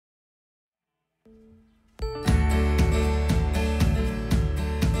Hi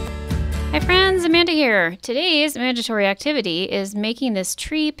friends, Amanda here. Today's mandatory activity is making this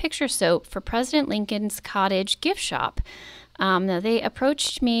tree picture soap for President Lincoln's Cottage gift shop. Now they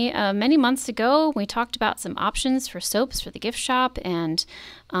approached me many months ago. We talked about some options for soaps for the gift shop and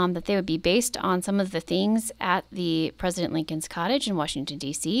that they would be based on some of the things at the President Lincoln's Cottage in Washington,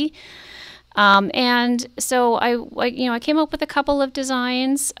 D.C. And so I came up with a couple of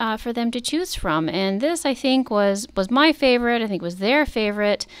designs for them to choose from, and this I think was my favorite. I think was their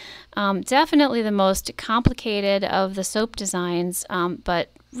favorite. Definitely the most complicated of the soap designs, but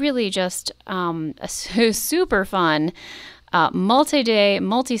really just a super fun multi-day,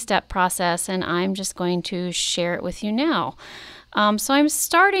 multi-step process, and I'm just going to share it with you now. So I'm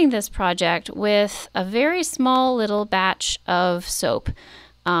starting this project with a very small little batch of soap.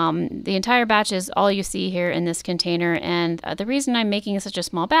 The entire batch is all you see here in this container, and the reason I'm making such a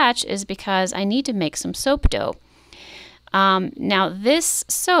small batch is because I need to make some soap dough. Now this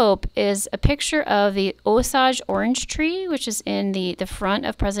soap is a picture of the Osage orange tree, which is in the front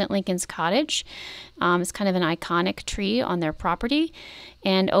of President Lincoln's Cottage. It's kind of an iconic tree on their property.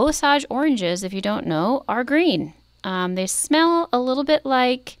 And Osage oranges, if you don't know, are green. They smell a little bit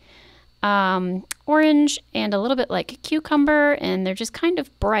like orange and a little bit like cucumber, and they're just kind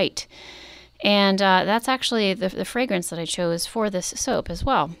of bright. And that's actually the fragrance that I chose for this soap as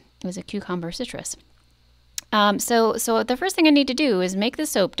well. It was a cucumber citrus. So the first thing I need to do is make the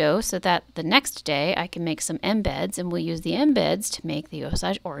soap dough so that the next day I can make some embeds, and we'll use the embeds to make the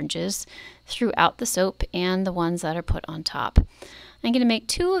Osage oranges throughout the soap and the ones that are put on top. I'm going to make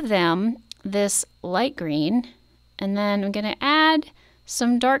 2 of them this light green, and then I'm going to add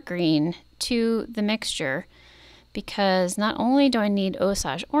some dark green to the mixture, because not only do I need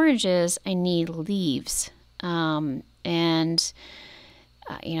Osage oranges, I need leaves. I'm going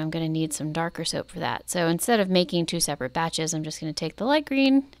to need some darker soap for that. So instead of making 2 separate batches, I'm just going to take the light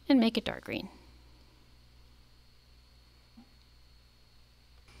green and make it dark green.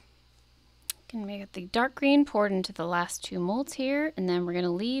 Going to make the dark green poured into the last 2 molds here, and then we're going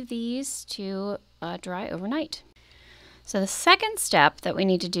to leave these to dry overnight. So the second step that we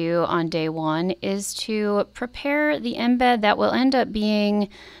need to do on day 1 is to prepare the embed that will end up being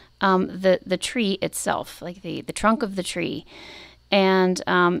the tree itself, like the trunk of the tree. And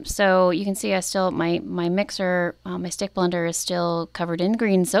so you can see I still, my mixer, my stick blender is still covered in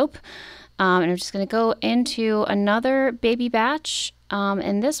green soap. And I'm just going to go into another baby batch.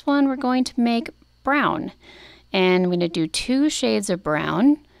 And this one we're going to make brown. And I'm going to do 2 shades of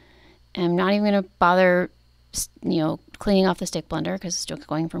brown. I'm not even going to bother, cleaning off the stick blender because it's still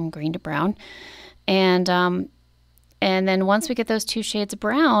going from green to brown. And then once we get those 2 shades of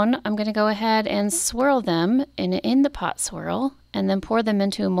brown, I'm going to go ahead and swirl them in the pot swirl, and then pour them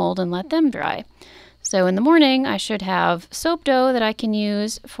into a mold and let them dry. So in the morning, I should have soap dough that I can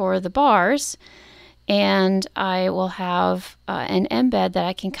use for the bars, and I will have an embed that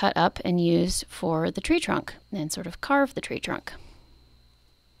I can cut up and use for the tree trunk and sort of carve the tree trunk.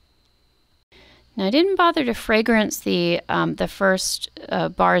 Now I didn't bother to fragrance the first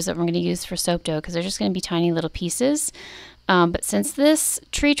bars that we're going to use for soap dough because they're just going to be tiny little pieces. But since this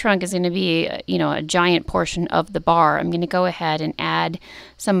tree trunk is going to be, a giant portion of the bar, I'm going to go ahead and add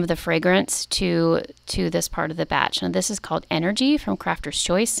some of the fragrance to this part of the batch. Now this is called Energy from Crafter's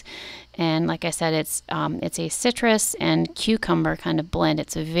Choice, and like I said, it's a citrus and cucumber kind of blend.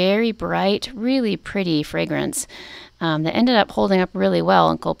 It's a very bright, really pretty fragrance that ended up holding up really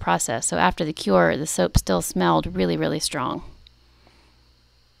well in cold process. So after the cure, the soap still smelled really, really strong.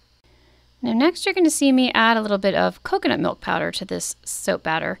 Now next you're going to see me add a little bit of coconut milk powder to this soap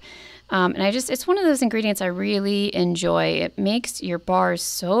batter. And it's one of those ingredients I really enjoy. It makes your bars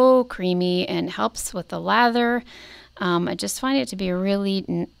so creamy and helps with the lather. I just find it to be a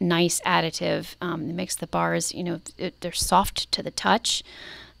really nice additive. It makes the bars, they're soft to the touch.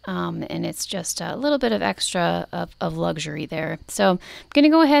 And it's just a little bit of extra of luxury there. So I'm going to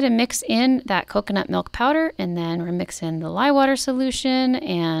go ahead and mix in that coconut milk powder, and then we're mix in the lye water solution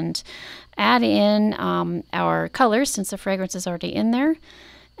and add in our colors since the fragrance is already in there.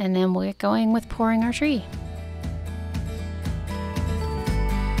 And then we'll get going with pouring our tree.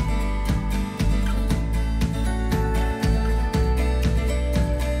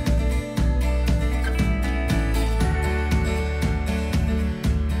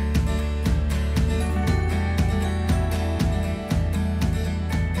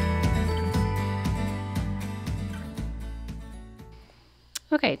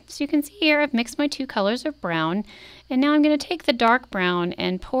 Okay, so you can see here I've mixed my 2 colors of brown, and now I'm going to take the dark brown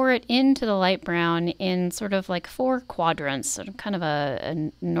and pour it into the light brown in sort of like 4 quadrants, sort of kind of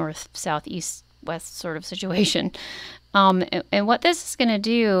a north, south, east, West sort of situation. And what this is going to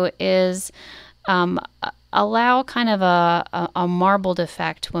do is allow kind of a marbled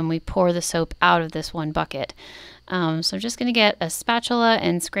effect when we pour the soap out of this one bucket. So I'm just going to get a spatula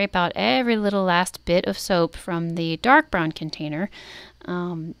and scrape out every little last bit of soap from the dark brown container.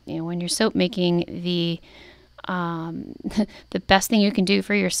 When you're soap making, the best thing you can do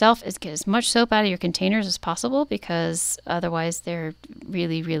for yourself is get as much soap out of your containers as possible, because otherwise they're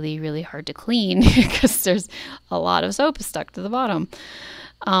really, really, really hard to clean because there's a lot of soap stuck to the bottom.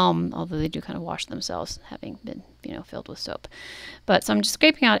 Although they do kind of wash themselves, having been, filled with soap. But so I'm just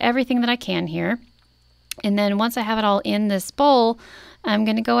scraping out everything that I can here. And then once I have it all in this bowl, I'm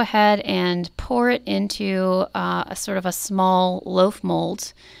going to go ahead and pour it into a sort of a small loaf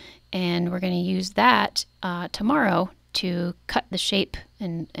mold. And we're going to use that tomorrow to cut the shape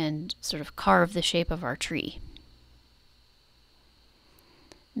and sort of carve the shape of our tree.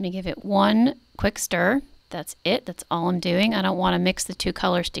 Let me give it one quick stir. That's it. That's all I'm doing. I don't want to mix the two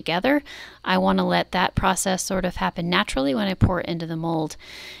colors together. I want to let that process sort of happen naturally when I pour it into the mold.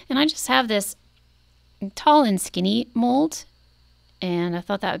 And I just have this tall and skinny mold, and I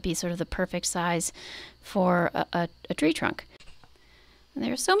thought that would be sort of the perfect size for a tree trunk. And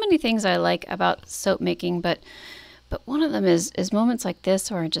there are so many things I like about soap making, but one of them is moments like this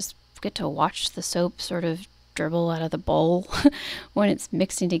where I just get to watch the soap sort of dribble out of the bowl when it's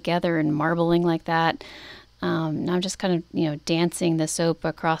mixing together and marbling like that. Now I'm just kind of, dancing the soap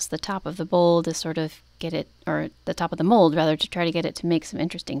across the top of the bowl to sort of get it, or the top of the mold rather, to try to get it to make some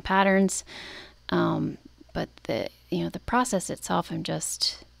interesting patterns. But the process itself, I'm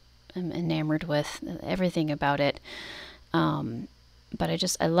enamored with everything about it. But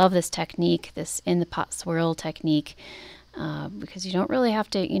I love this technique, this in the pot swirl technique, because you don't really have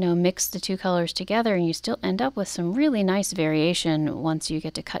to, mix the two colors together, and you still end up with some really nice variation once you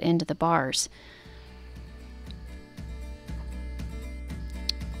get to cut into the bars.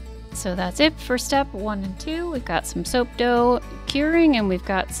 So that's it for step 1 and 2. We've got some soap dough curing, and we've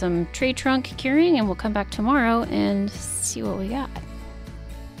got some tree trunk curing, and we'll come back tomorrow and see what we got.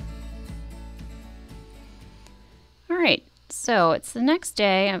 All right, so it's the next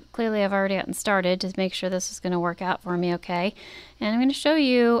day. Clearly I've already gotten started to make sure this is going to work out for me okay. And I'm going to show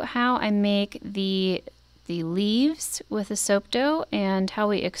you how I make the leaves with the soap dough and how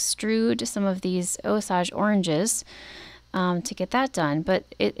we extrude some of these Osage oranges to get that done. But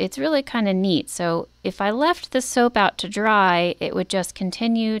it's really kind of neat. So if I left the soap out to dry, it would just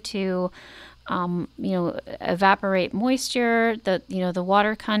continue to evaporate moisture. The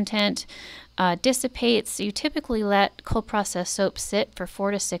water content dissipates. You typically let cold processed soap sit for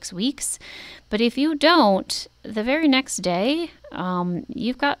 4 to 6 weeks, but if you don't, the very next day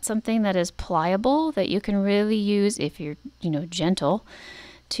you've got something that is pliable that you can really use, if you're gentle,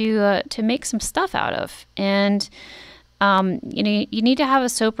 to make some stuff out of. And you need to have a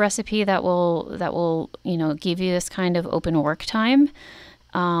soap recipe that will give you this kind of open work time.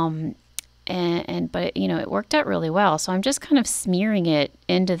 But it worked out really well. So I'm just kind of smearing it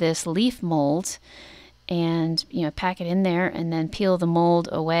into this leaf mold, and pack it in there, and then peel the mold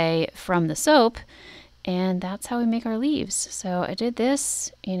away from the soap, and that's how we make our leaves. So I did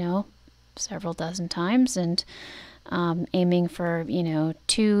this several dozen times, and aiming for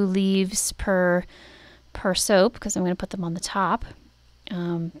 2 leaves per soap, because I'm going to put them on the top.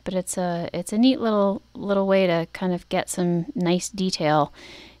 But it's a neat little way to kind of get some nice detail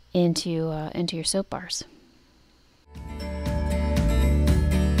into your soap bars.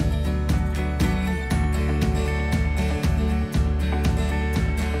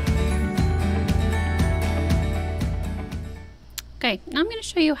 Okay, now I'm going to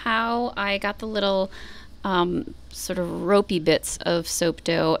show you how I got the little sort of ropey bits of soap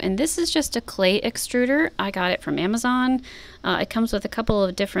dough, and this is just a clay extruder. I got it from Amazon. It comes with a couple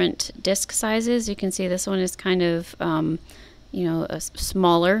of different disc sizes. You can see this one is kind of a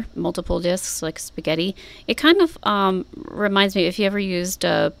smaller, multiple discs like spaghetti. It kind of reminds me, if you ever used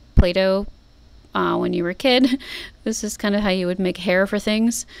Play-Doh when you were a kid, this is kind of how you would make hair for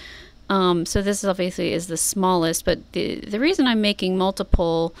things. So this obviously is the smallest, but the reason I'm making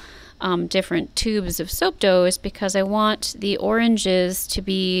multiple different tubes of soap dough is because I want the oranges to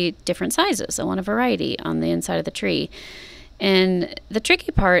be different sizes. I want a variety on the inside of the tree. And the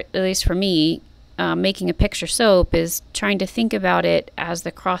tricky part, at least for me, making a picture soap, is trying to think about it as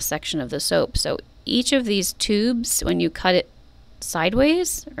the cross section of the soap. So each of these tubes, when you cut it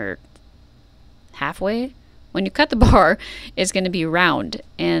sideways or halfway, when you cut the bar, is going to be round.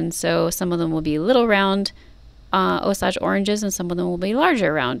 And so some of them will be a little round, Osage oranges, and some of them will be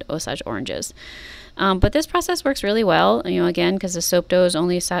larger round Osage oranges. But this process works really well, you know, again, because the soap dough is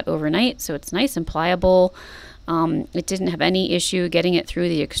only sat overnight, so it's nice and pliable. It didn't have any issue getting it through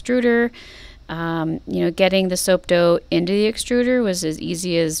the extruder. You know, getting the soap dough into the extruder was as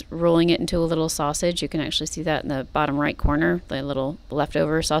easy as rolling it into a little sausage. You can actually see that in the bottom right corner, the little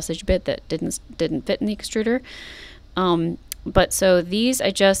leftover sausage bit that didn't fit in the extruder. But so these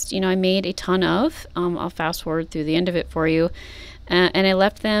I just, you know, I made a ton of. I'll fast forward through the end of it for you. And I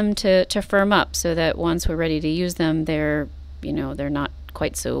left them to firm up so that once we're ready to use them, they're, you know, they're not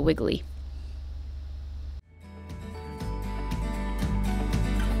quite so wiggly.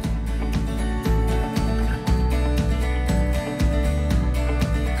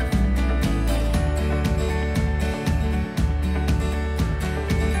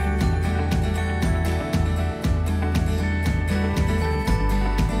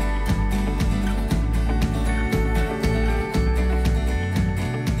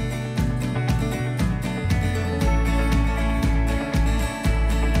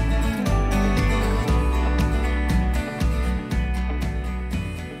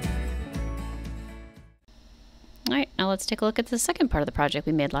 Alright, now let's take a look at the second part of the project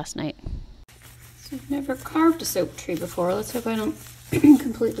we made last night. So I've never carved a soap tree before. Let's hope I don't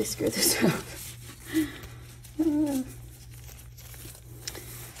completely screw this up.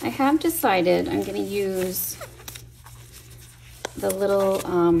 I have decided I'm going to use the little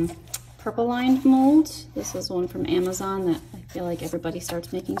purple lined mold. This is one from Amazon that I feel like everybody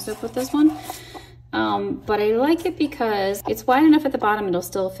starts making soap with this one. But I like it because it's wide enough at the bottom it'll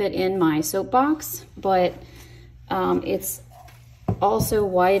still fit in my soap box, but it's also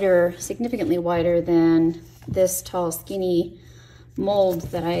wider, significantly wider than this tall, skinny mold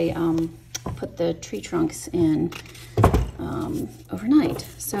that I put the tree trunks in overnight.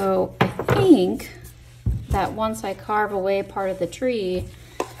 So I think that once I carve away part of the tree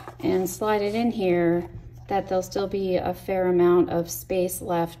and slide it in here, that there'll still be a fair amount of space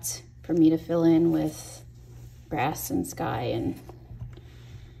left for me to fill in with grass and sky and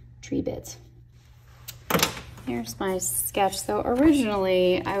tree bits. Here's my sketch. So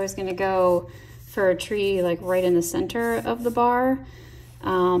originally I was gonna go for a tree like right in the center of the bar,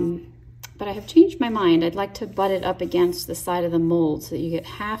 but I have changed my mind. I'd like to butt it up against the side of the mold so that you get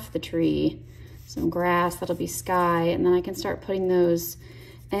half the tree, some grass, that'll be sky, and then I can start putting those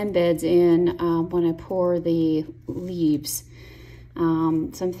embeds in when I pour the leaves. So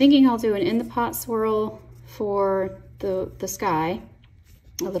I'm thinking I'll do an in the pot swirl for the sky,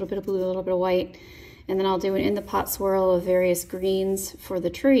 a little bit of blue, a little bit of white, and then I'll do an in the pot swirl of various greens for the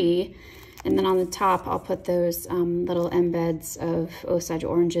tree, and then on the top I'll put those little embeds of Osage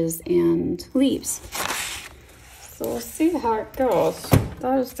oranges and leaves. So we'll see how it goes.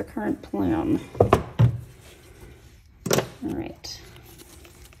 That is the current plan. All right.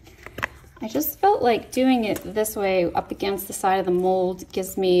 I just felt like doing it this way up against the side of the mold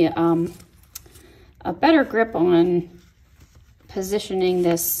gives me a better grip on positioning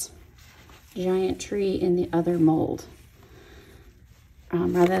this giant tree in the other mold,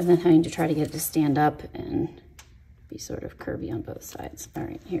 rather than having to try to get it to stand up and be sort of curvy on both sides. All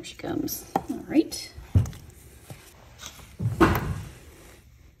right, here she comes. All right.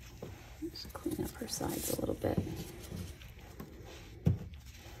 Just clean up her sides a little bit.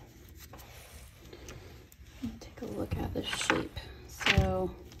 Take a look at this shape. So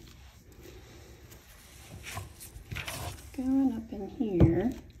going up in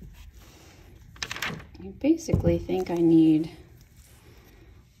here, I basically think I need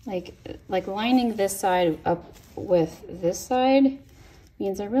like lining this side up with this side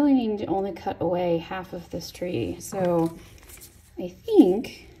means I really need to only cut away half of this tree. So I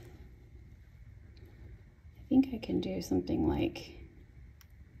think I can do something like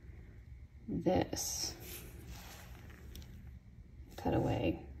this. Cut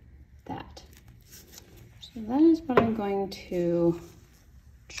away that. So that is what I'm going to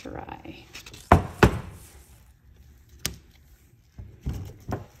try.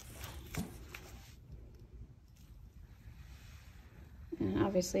 And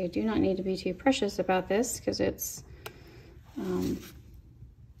obviously I do not need to be too precious about this because it's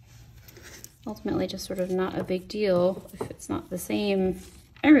ultimately just sort of not a big deal if it's not the same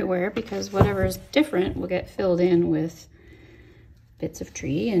everywhere, because whatever is different will get filled in with bits of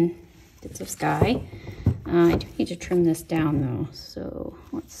tree and bits of sky. I do need to trim this down though, so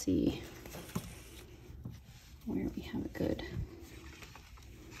let's see where we have a good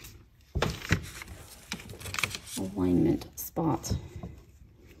alignment spot.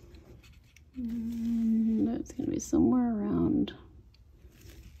 And that's going to be somewhere around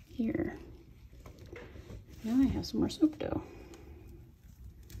here. Now I have some more soap dough.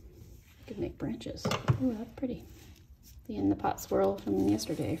 I could make branches. Oh, that's pretty. The pot swirl from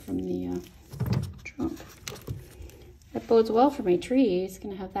yesterday from the trunk. That bodes well for my tree. It's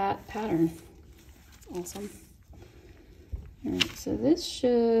gonna have that pattern. That's awesome. All right, so this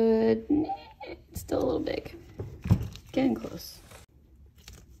should, it's still a little big. Getting close.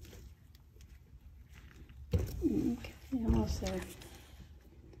 Okay, almost there. I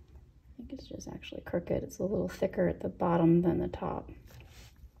think it's just actually crooked. It's a little thicker at the bottom than the top.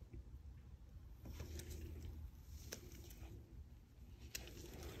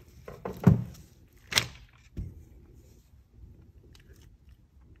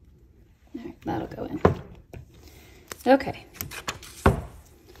 That'll go in. Okay.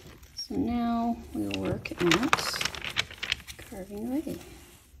 So now we'll work at carving away.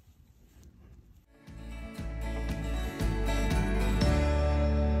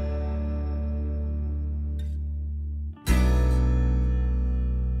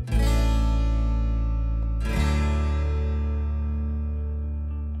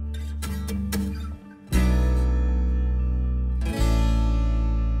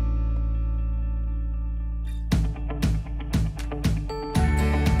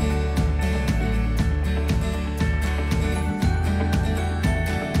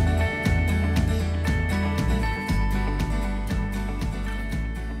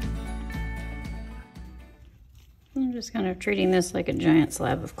 I'm just kind of treating this like a giant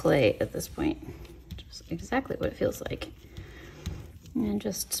slab of clay at this point. Just exactly what it feels like. And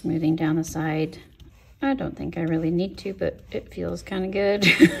just smoothing down the side. I don't think I really need to, but it feels kind of good.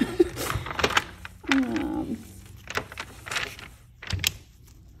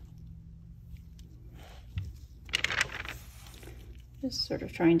 Just sort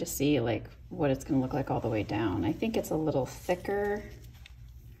of trying to see like what it's going to look like all the way down. I think it's a little thicker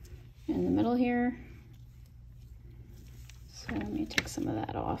in the middle here. So let me take some of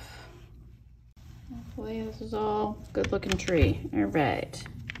that off. Hopefully this is all good looking tree. All right.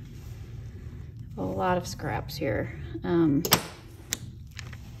 A lot of scraps here. And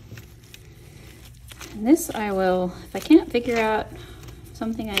this I will, if I can't figure out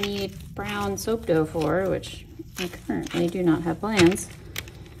something I need brown soap dough for, which I currently do not have plans,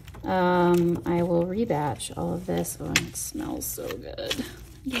 I will rebatch all of this. Oh, it smells so good.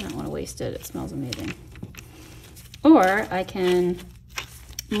 You don't want to waste it. It smells amazing. Or I can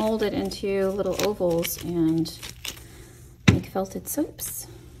mold it into little ovals and make felted soaps.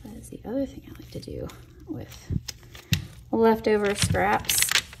 That is the other thing I like to do with leftover scraps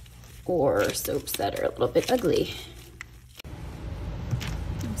or soaps that are a little bit ugly.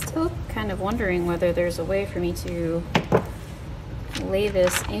 I'm still kind of wondering whether there's a way for me to lay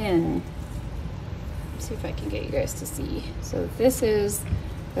this in. Let's see if I can get you guys to see. So this is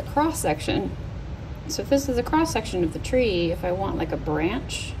the cross section. So if this is a cross section of the tree, if I want like a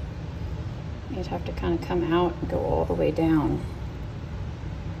branch, you'd have to kind of come out and go all the way down.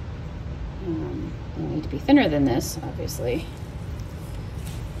 You need to be thinner than this, obviously.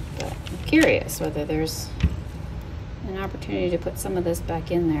 But I'm curious whether there's an opportunity to put some of this back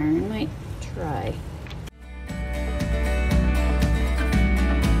in there. I might try.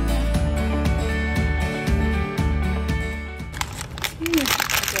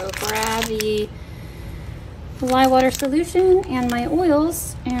 Go grab the lye water solution and my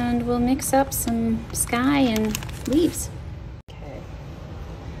oils, and we'll mix up some sky and leaves. Okay,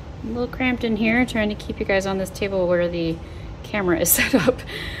 I'm a little cramped in here trying to keep you guys on this table where the camera is set up.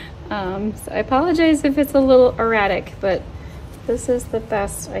 So I apologize if it's a little erratic, but this is the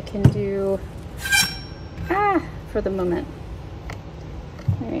best I can do for the moment.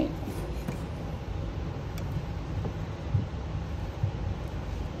 All right.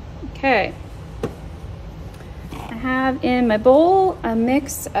 Okay. I have in my bowl a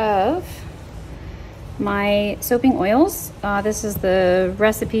mix of my soaping oils. This is the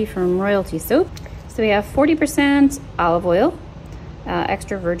recipe from Royalty Soap. So we have 40% olive oil,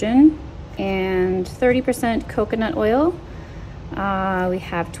 extra virgin, and 30% coconut oil. We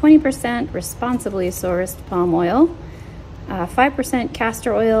have 20% responsibly sourced palm oil, 5%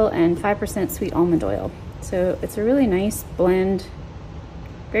 castor oil, and 5% sweet almond oil. So it's a really nice blend,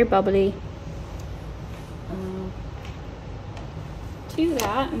 very bubbly. To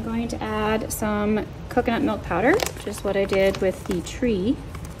that, I'm going to add some coconut milk powder, which is what I did with the tree.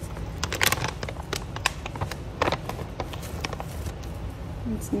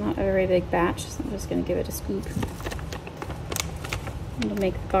 It's not a very big batch, so I'm just going to give it a scoop. It'll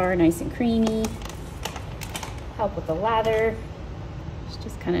make the bar nice and creamy, help with the lather. It's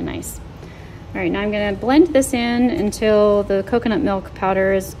just kind of nice. All right, now I'm gonna blend this in until the coconut milk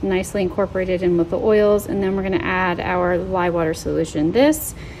powder is nicely incorporated in with the oils, and then we're gonna add our lye water solution.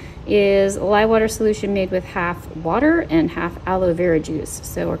 This is a lye water solution made with half water and half aloe vera juice.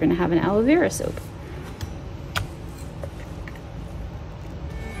 So we're gonna have an aloe vera soap.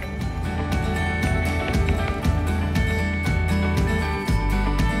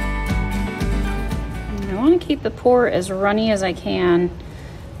 And I wanna keep the pour as runny as I can,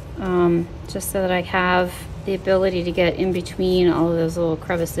 just so that I have the ability to get in between all of those little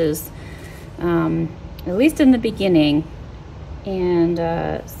crevices, at least in the beginning. And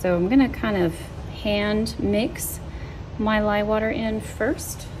so I'm gonna kind of hand mix my lye water in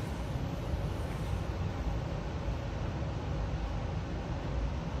first.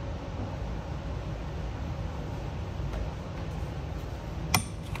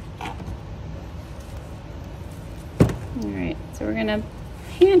 All right, so we're gonna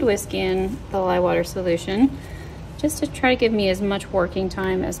hand whisk in the lye water solution just to try to give me as much working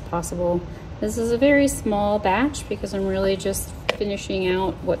time as possible. This is a very small batch because I'm really just finishing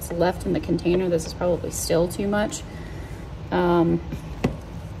out what's left in the container. This is probably still too much. But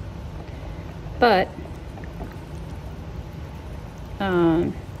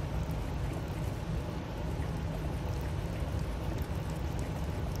I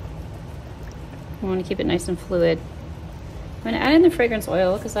want to keep it nice and fluid. I'm going to add in the fragrance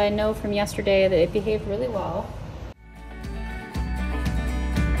oil because I know from yesterday that it behaved really well.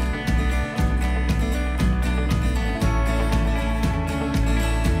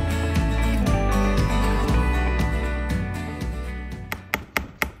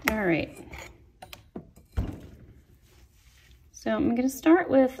 All right. So I'm going to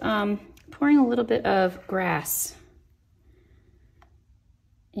start with pouring a little bit of grass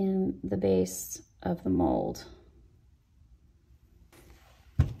in the base of the mold.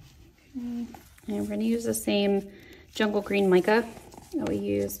 And we're going to use the same jungle green mica that we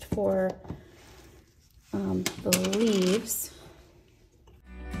used for the leaves.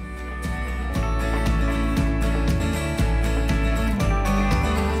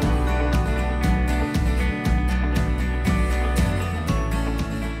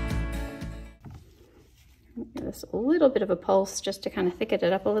 Give this a little bit of a pulse just to kind of thicken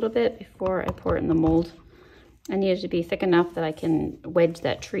it up a little bit before I pour it in the mold. I need it to be thick enough that I can wedge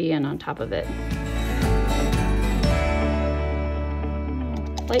that tree in on top of it.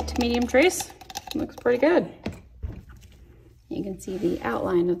 Light to medium trace, looks pretty good. You can see the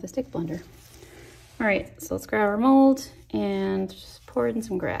outline of the stick blender. All right, so let's grab our mold and just pour in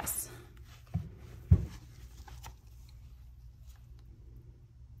some grass.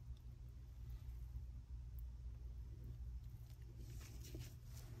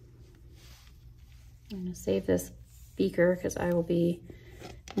 I'm going to save this beaker because I will be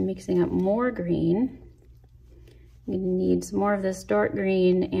mixing up more green. I'm going to need some more of this dark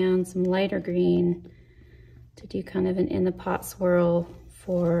green and some lighter green to do kind of an in the pot swirl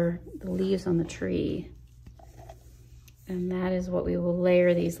for the leaves on the tree. And that is what we will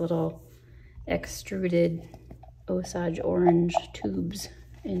layer these little extruded Osage orange tubes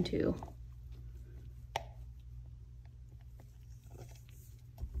into.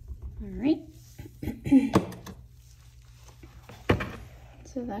 All right.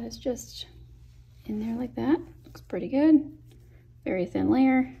 So that is just in there like that. Looks pretty good. Very thin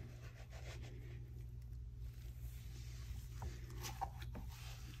layer.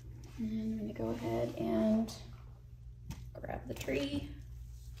 And I'm going to go ahead and grab the tree.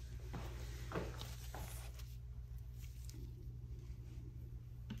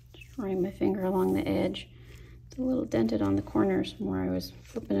 Just running my finger along the edge. It's a little dented on the corners from where I was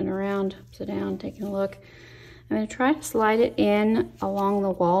flipping it around, upside down, taking a look. I'm going to try to slide it in along the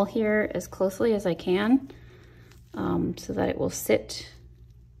wall here as closely as I can so that it will sit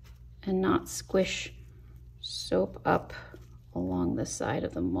and not squish soap up along the side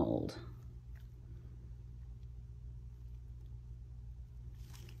of the mold.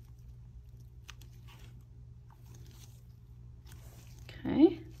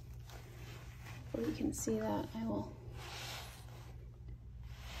 Okay. Well, you can see that. I will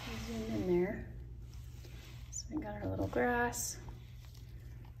zoom in there. So we got our little grass,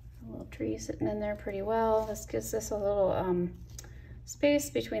 a little tree sitting in there pretty well. This gives us a little space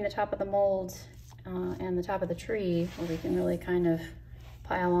between the top of the mold and the top of the tree where we can really kind of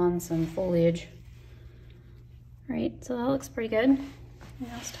pile on some foliage. All right, so that looks pretty good.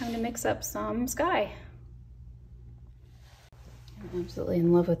 Now it's time to mix up some sky. I'm absolutely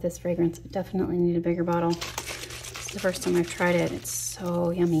in love with this fragrance. I definitely need a bigger bottle. It's the first time I've tried it. It's so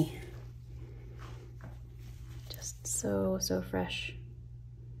yummy. Just so fresh.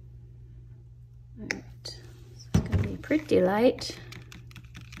 pretty light.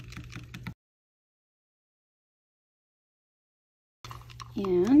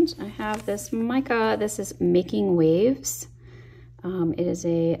 And I have this mica. This is Making Waves. It is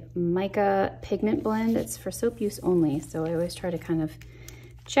a mica pigment blend. It's for soap use only, so I always try to kind of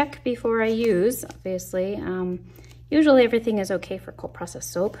check before I use, obviously. Usually everything is okay for cold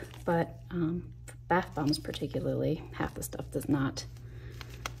processed soap, but for bath bombs particularly, half the stuff does not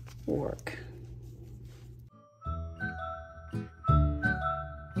work.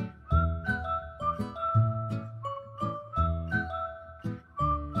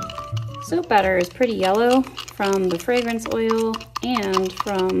 Soap batter is pretty yellow from the fragrance oil and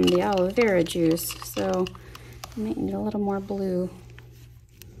from the aloe vera juice, so I might need a little more blue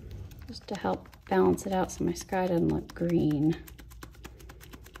just to help balance it out so my sky doesn't look green.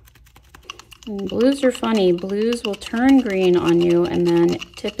 And blues are funny. Blues will turn green on you and then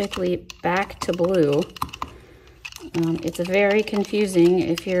typically back to blue. It's very confusing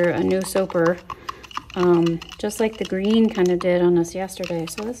if you're a new soaper. Just like the green kind of did on us yesterday.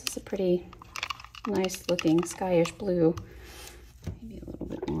 So this is a pretty nice looking skyish blue. Maybe a little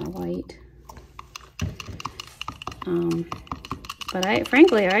bit more white. But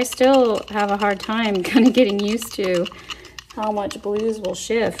frankly, I still have a hard time kind of getting used to how much blues will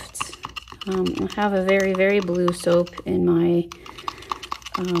shift. I have a very, very blue soap in my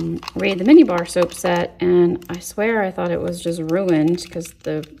Raid the Mini Bar soap set, and I swear I thought it was just ruined because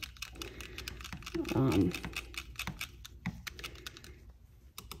the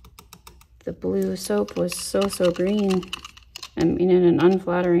blue soap was so green. I mean, in an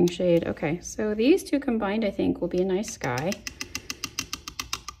unflattering shade. Okay, so these two combined, I think, will be a nice sky.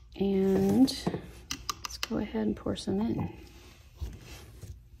 And let's go ahead and pour some in.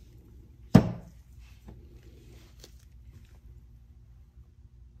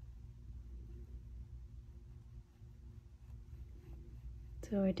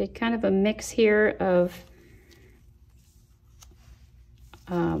 So I did kind of a mix here of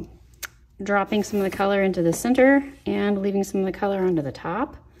dropping some of the color into the center and leaving some of the color onto the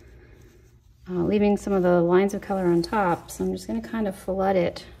top. Leaving some of the lines of color on top. So I'm just going to kind of flood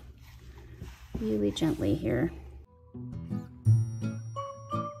it really gently here.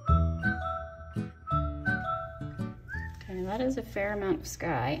 Okay, that is a fair amount of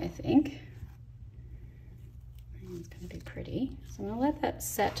sky, I think. It's going to be pretty. So I'm going to let that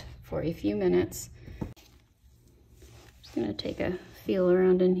set for a few minutes. Just going to take a feel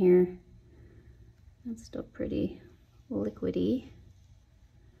around in here. That's still pretty liquidy.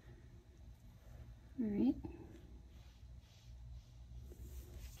 All right.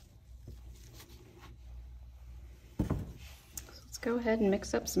 So let's go ahead and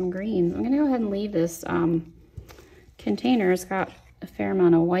mix up some greens. I'm going to go ahead and leave this container. It's got a fair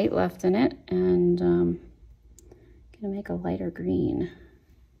amount of white left in it, and I'm going to make a lighter green.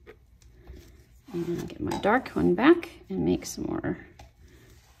 And I'll get my dark one back and make some more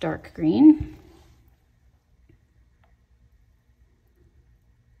dark green.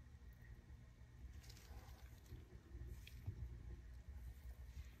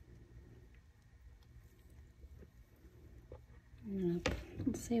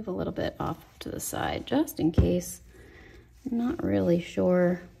 I'll save a little bit off to the side just in case. I'm not really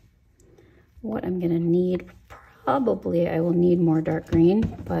sure what I'm going to need. Probably I will need more dark green,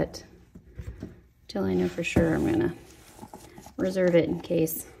 but until I know for sure, I'm going to reserve it in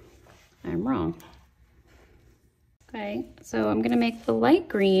case I'm wrong. Okay, so I'm going to make the light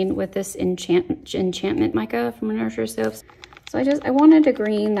green with this enchantment mica from Nurture Soaps. So I wanted a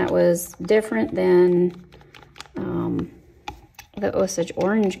green that was different than the Osage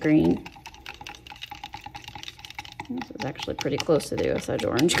orange green. This is actually pretty close to the Osage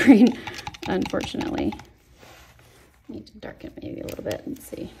orange green, unfortunately. Need to darken it maybe a little bit and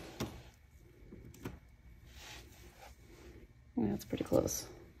see. That's pretty close.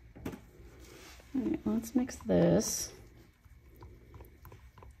 All right, well, let's mix this.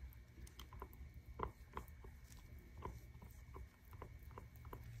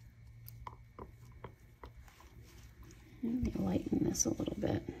 Let me lighten this a little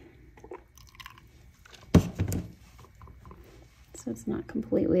bit. So it's not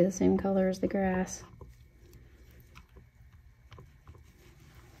completely the same color as the grass.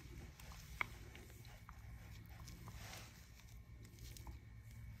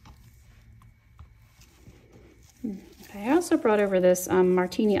 Okay, I also brought over this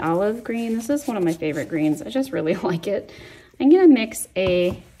martini olive green. This is one of my favorite greens. I just really like it. I'm gonna mix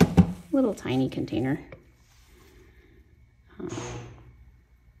a little tiny container.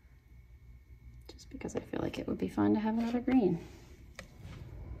 Just because I feel like it would be fun to have another green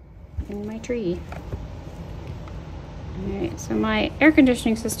in my tree. Alright, so my air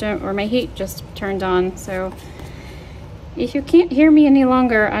conditioning system, or my heat, just turned on, so if you can't hear me any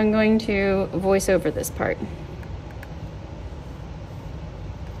longer, I'm going to voice over this part.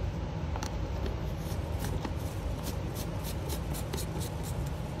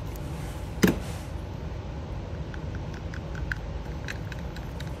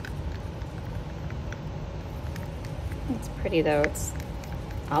 It's pretty though, it's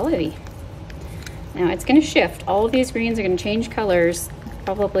olivey. Now it's going to shift. All of these greens are going to change colors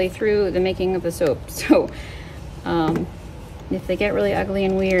probably through the making of the soap. So if they get really ugly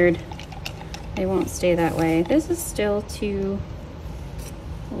and weird, they won't stay that way. This is still too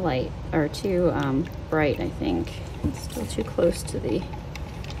light, or too bright, I think. It's still too close to the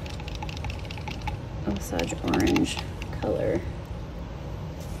Osage orange color.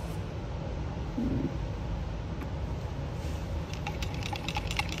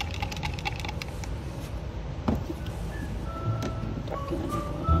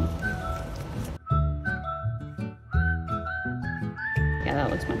 Yeah,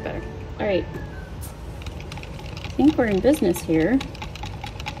 that looks much better. All right, I think we're in business here.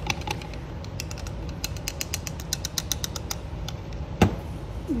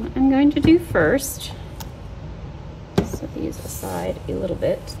 What I'm going to do first, set these aside a little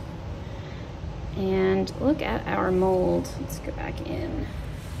bit, and look at our mold. Let's go back in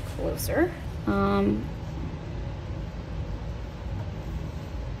closer.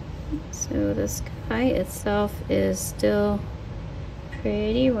 So the sky itself is still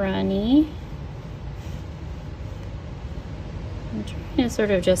pretty runny. I'm trying to sort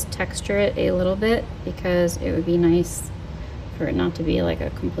of just texture it a little bit because it would be nice for it not to be like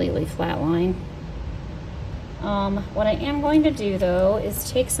a completely flat line. What I am going to do though is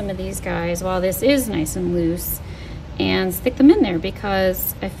take some of these guys while this is nice and loose and stick them in there,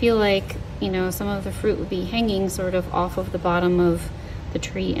 because I feel like, you know, some of the fruit would be hanging sort of off of the bottom of the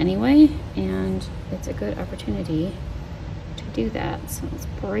tree anyway, and it's a good opportunity to do that. So let's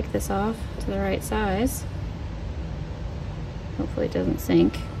break this off to the right size. Hopefully it doesn't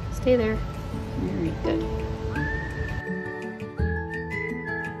sink. Stay there. All right, good.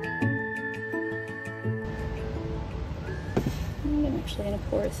 I'm actually going to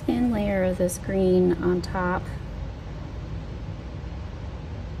pour a thin layer of this green on top.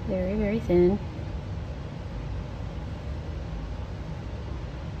 Very, very thin.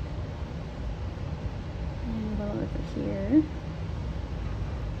 And go over here.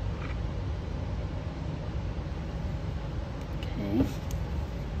 Okay.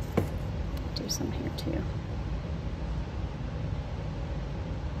 Do some here too.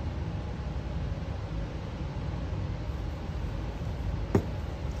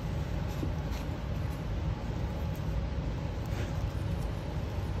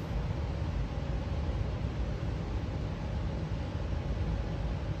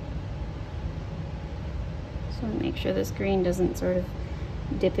 So make sure this green doesn't sort of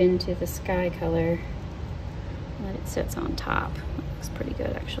dip into the sky color that it sits on top. That looks pretty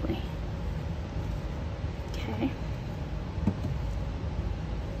good actually. Okay.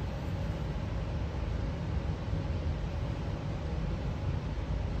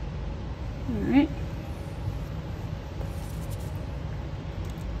 All right.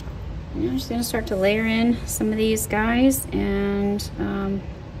 Now I'm just gonna start to layer in some of these guys, and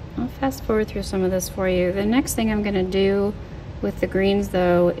I'll fast forward through some of this for you. The next thing I'm gonna do with the greens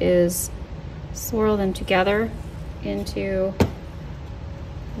though is swirl them together into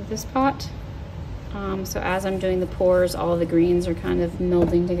this pot. So as I'm doing the pours, all of the greens are kind of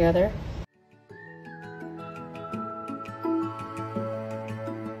melding together.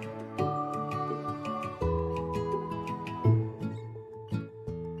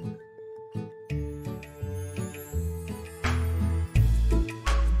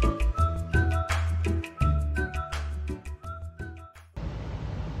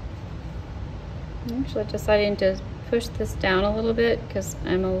 I'm actually deciding to push this down a little bit because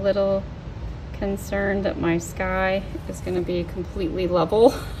I'm a little concerned that my sky is going to be completely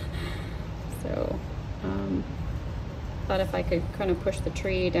level. So thought if I could kind of push the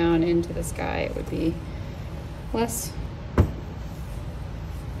tree down into the sky, it would be less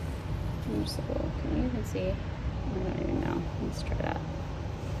noticeable. Can you even see? I don't even know. Let's try that.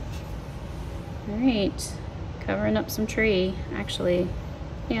 All right, covering up some tree. Actually,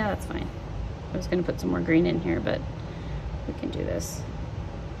 yeah, that's fine. I was going to put some more green in here, but we can do this.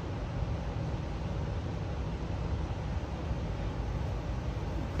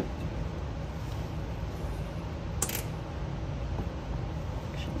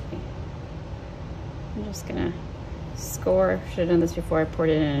 Actually, I'm just going to score. Should have done this before I poured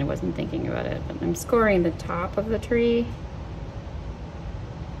it in and I wasn't thinking about it. But I'm scoring the top of the tree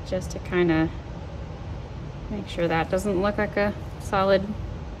just to kind of make sure that doesn't look like a solid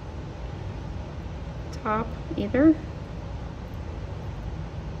top either.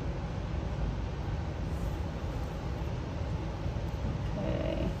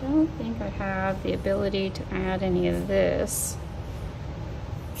 Okay, I don't think I have the ability to add any of this,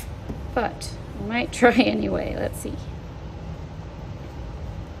 but I might try anyway. Let's see.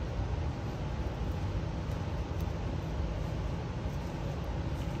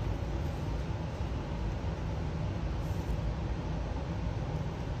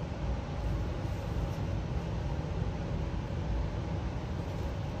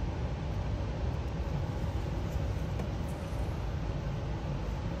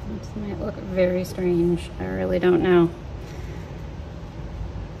 This might look very strange. I really don't know.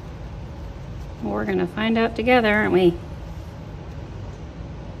 We're gonna find out together, aren't we?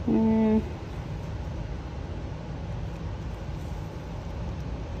 I mean,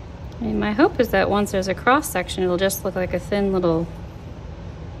 my hope is that once there's a cross section, it'll just look like a thin little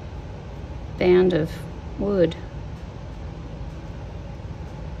band of wood.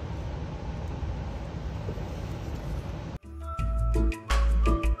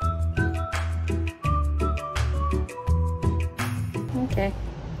 Okay.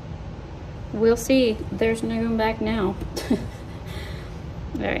 We'll see. There's no going back now.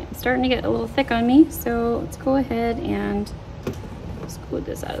 Alright, it's starting to get a little thick on me, so let's go ahead and scoot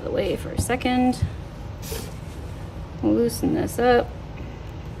this out of the way for a second. Loosen this up.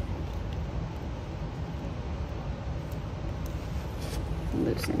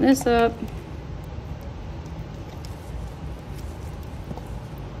 Loosen this up.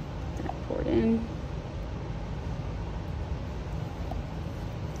 That poured in.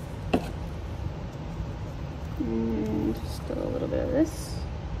 And still a little bit of this.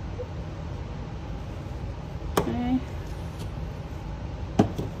 Okay.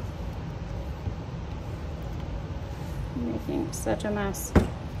 Making such a mess.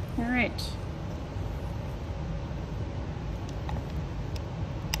 All right.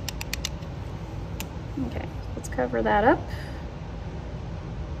 Okay, let's cover that up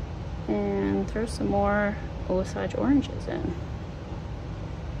and throw some more Osage oranges in.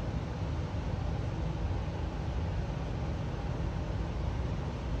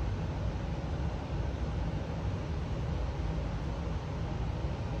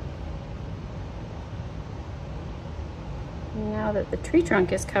 Now that the tree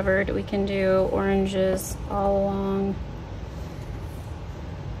trunk is covered, we can do oranges all along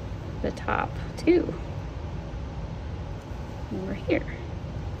the top too. Over here.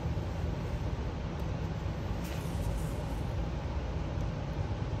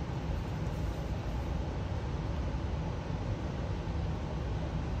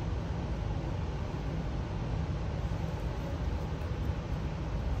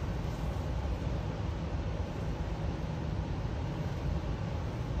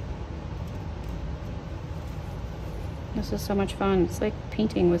 This is so much fun. It's like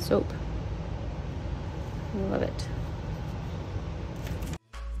painting with soap. I love it.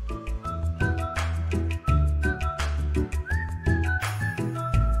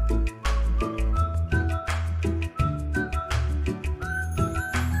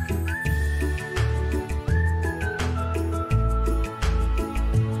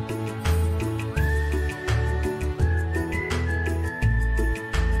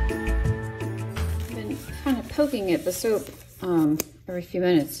 Poking at the soap every few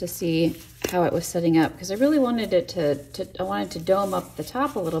minutes to see how it was setting up, because I really wanted it I wanted to dome up the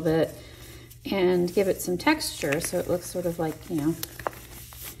top a little bit and give it some texture so it looks sort of like, you know,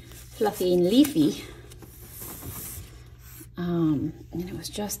 fluffy and leafy. And it was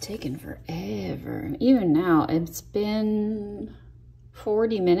just taking forever. Even now, it's been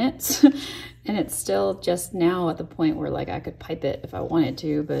 40 minutes and it's still just now at the point where like I could pipe it if I wanted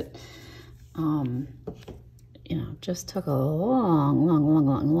to, but you know, just took a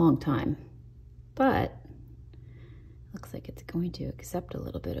long time. But looks like it's going to accept a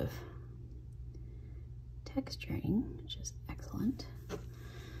little bit of texturing, which is excellent.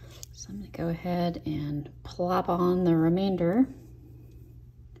 So I'm going to go ahead and plop on the remainder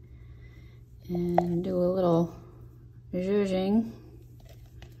and do a little zhuzhing.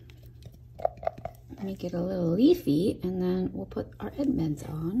 Make it a little leafy, and then we'll put our Edmonds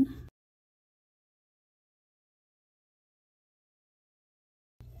on.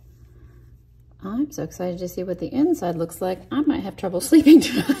 I'm so excited to see what the inside looks like. I might have trouble sleeping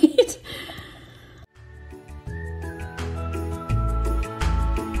tonight.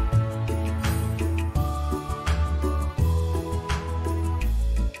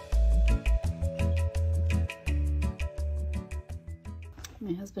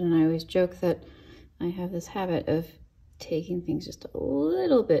 My husband and I always joke that I have this habit of taking things just a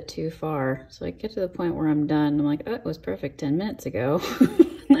little bit too far. So I get to the point where I'm done. I'm like, oh, it was perfect 10 minutes ago.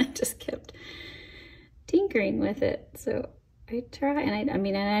 And I just kept tinkering with it. So I try, and I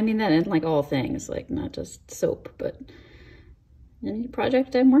mean that in like all things, like not just soap, but any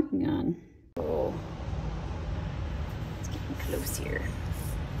project I'm working on. Oh, it's getting close here.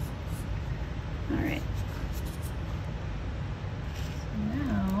 All right. So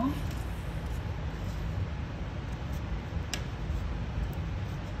now,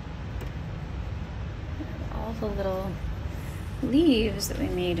 all the little leaves that we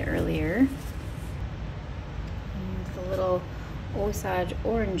made earlier, and the little Osage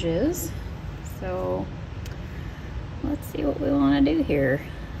oranges. So let's see what we want to do here.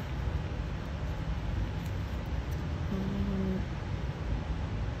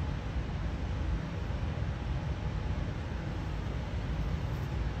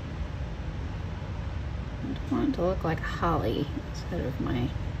 I want it to look like holly instead of my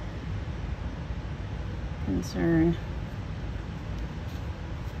concern.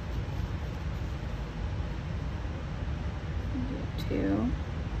 Do two.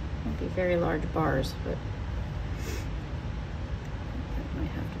 Won't be very large bars, but that might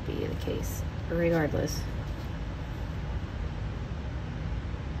have to be the case. But regardless.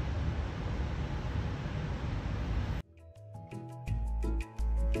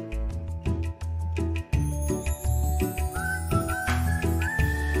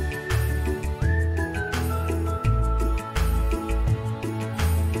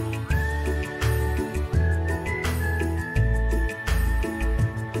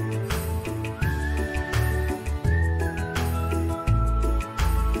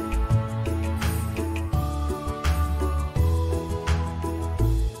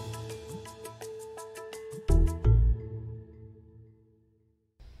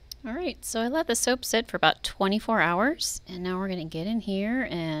 All right, so I let the soap sit for about 24 hours, and now we're going to get in here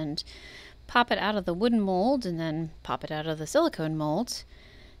and pop it out of the wooden mold and then pop it out of the silicone mold,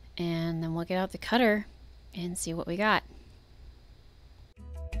 and then we'll get out the cutter and see what we got.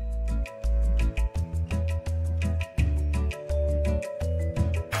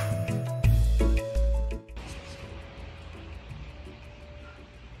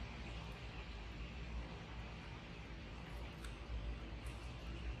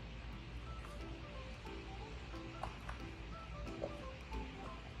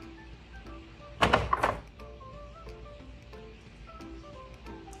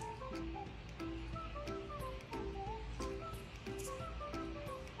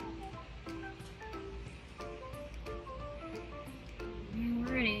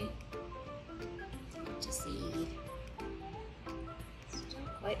 To see. Still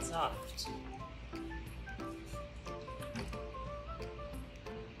quite soft.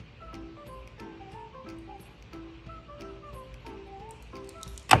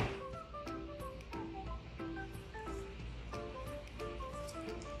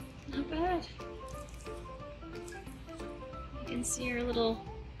 Not bad. You can see our little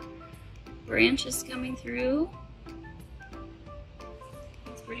branches coming through.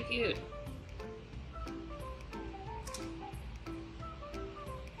 It's pretty cute.